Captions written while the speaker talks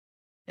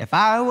If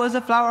I was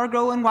a flower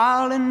growing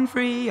wild and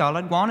free, all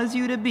I'd want is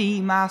you to be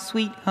my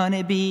sweet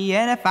honeybee.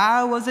 And if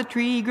I was a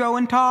tree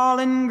growing tall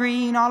and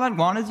green, all I'd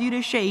want is you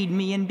to shade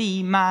me and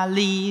be my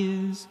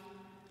leaves.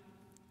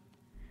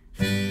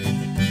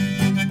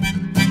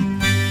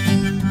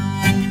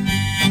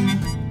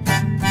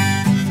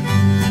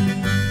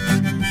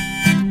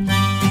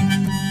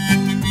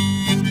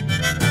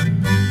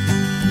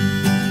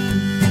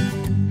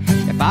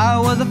 If I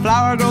was a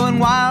flower growing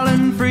wild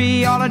and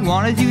free, all I'd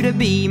want is you to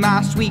be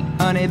my sweet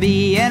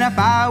honeybee. And if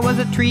I was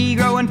a tree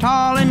growing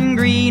tall and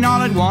green,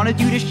 all I'd want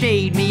is you to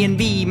shade me and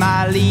be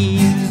my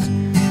leaves.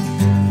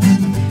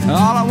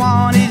 All I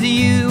want is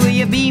you, will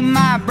you be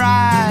my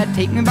bride?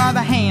 Take me by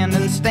the hand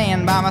and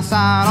stand by my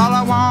side. All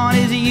I want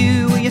is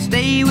you, will you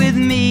stay with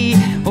me?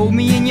 Hold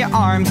me in your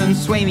arms and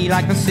sway me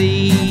like the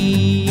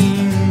sea.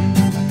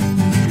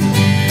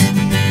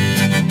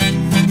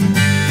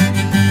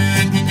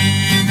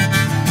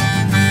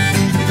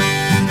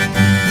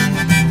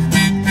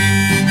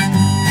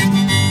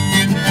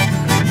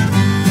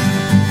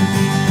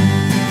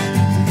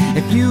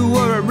 If you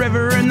were a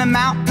river in the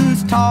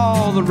mountains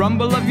tall, the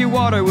rumble of your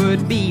water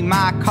would be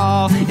my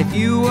call. If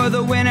you were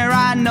the winter,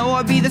 I know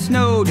I'd be the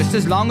snow, just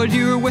as long as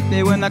you were with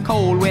me when the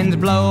cold winds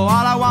blow. All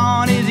I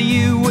want is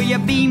you, will you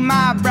be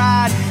my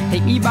bride?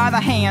 Take me by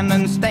the hand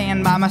and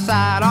stand by my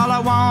side. All I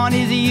want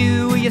is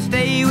you, will you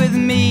stay with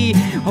me?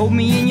 Hold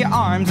me in your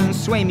arms and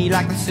sway me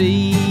like the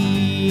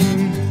sea.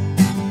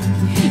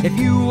 If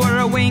you were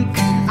a wink,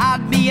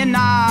 I'd be a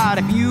nod.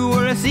 If you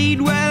were a seed,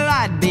 well,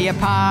 I'd be a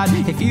pod.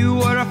 If you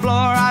were a floor,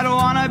 I'd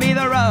wanna be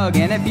the rug.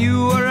 And if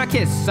you were a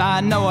kiss,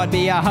 I know I'd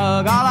be a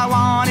hug. All I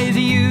want is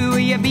you, will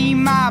you be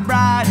my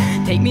bride?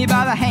 Take me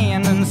by the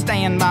hand and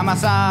stand by my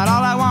side.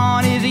 All I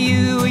want is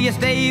you, will you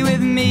stay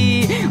with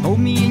me? Hold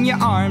me in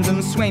your arms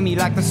and sway me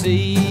like the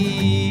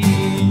sea.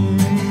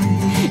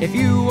 If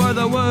you were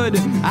the wood,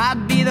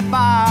 I'd be the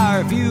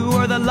fire. If you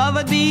were the love,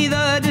 I'd be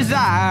the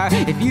desire.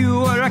 If you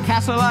were a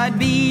castle, I'd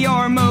be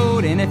your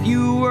moat. And if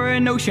you were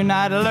an ocean,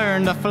 I'd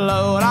learn to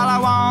float. All I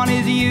want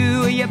is you,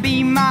 will you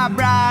be my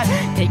bride?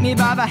 Take me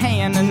by the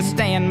hand and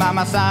stand by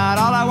my side.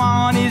 All I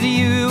want is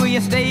you, will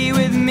you stay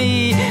with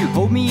me?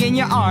 Hold me in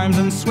your arms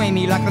and sway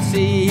me like the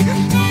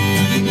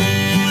sea.